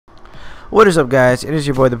What is up, guys? It is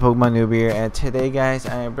your boy the Pokemon Noob here, and today, guys,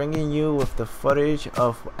 I am bringing you with the footage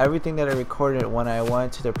of everything that I recorded when I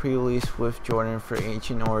went to the pre-release with Jordan for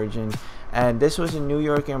Ancient Origin. And this was in New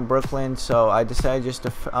York and Brooklyn, so I decided just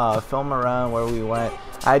to film around where we went.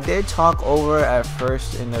 I did talk over at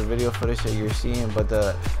first in the video footage that you're seeing, but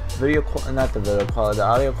the the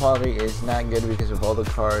audio quality is not good because of all the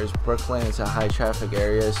cars. Brooklyn is a high traffic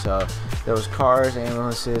area, so there was cars,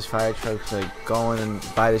 ambulances, fire trucks like going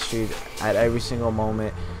by the street at every single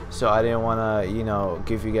moment. So I didn't want to,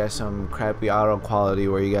 give you guys some crappy audio quality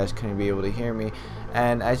where you guys couldn't be able to hear me.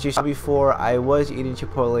 And as you saw before, I was eating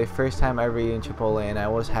Chipotle, first time ever eating Chipotle, and I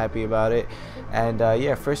was happy about it. And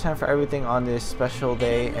yeah, first time for everything on this special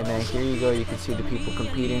day. And then here you go, you can see the people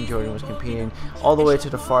competing. Jordan was competing all the way to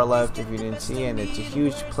the far left if you didn't see, and it's a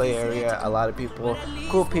huge play area. A lot of people,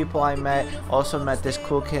 cool people I met. Also met this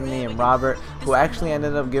cool kid named Robert, who actually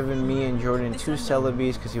ended up giving me and Jordan 2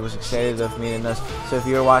 Celebies because he was excited of meeting us. So if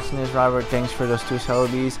you're watching this, Robert, thanks for those 2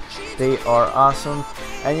 Celebies. They are awesome.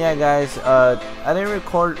 And yeah, guys, I didn't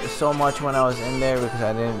record so much when I was in there because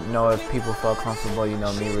I didn't know if people felt comfortable,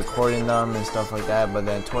 me recording them and stuff like that. But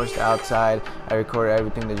then towards the outside, I recorded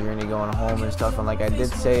everything, the journey going home and stuff. And like I did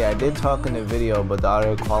say, I did talk in the video, but the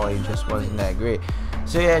audio quality just wasn't that great.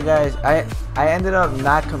 So yeah, guys, I ended up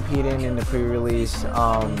not competing in the pre-release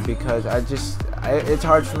because it's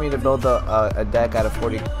hard for me to build a deck out of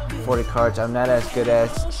 40 cards. I'm not as good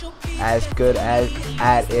at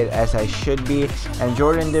it as I should be, and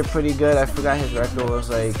Jordan did pretty good. I forgot his record was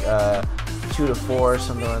like 2 to 4 or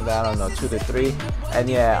something like that. I don't know, 2 to 3. And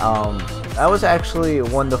yeah, I was actually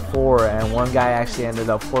 1 to 4, and one guy actually ended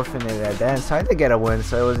up forfeiting it at the end, so I did get a win,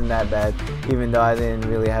 so it wasn't that bad, even though I didn't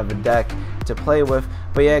really have a deck to play with.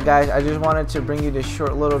 But yeah, guys, I just wanted to bring you this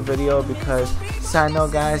short little video because, side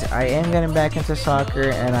note, guys, I am getting back into soccer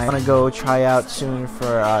and I want to go try out soon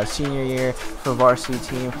for senior year for varsity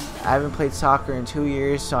team. I haven't played soccer in 2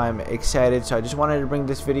 years, so I'm excited. So I just wanted to bring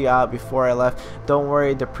this video out before I left. Don't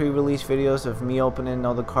worry, the pre-release videos of me opening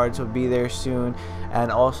all the cards will be there soon,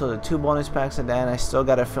 and also the 2 bonus packs at the end. I still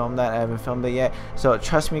gotta film that. I haven't filmed it yet, so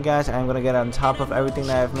trust me, guys, I'm gonna get on top of everything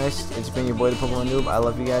that I've missed. It's been your boy the Pokemon Noob. I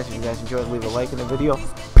love you guys. If you guys enjoyed, leave a like in the video.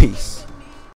 Peace.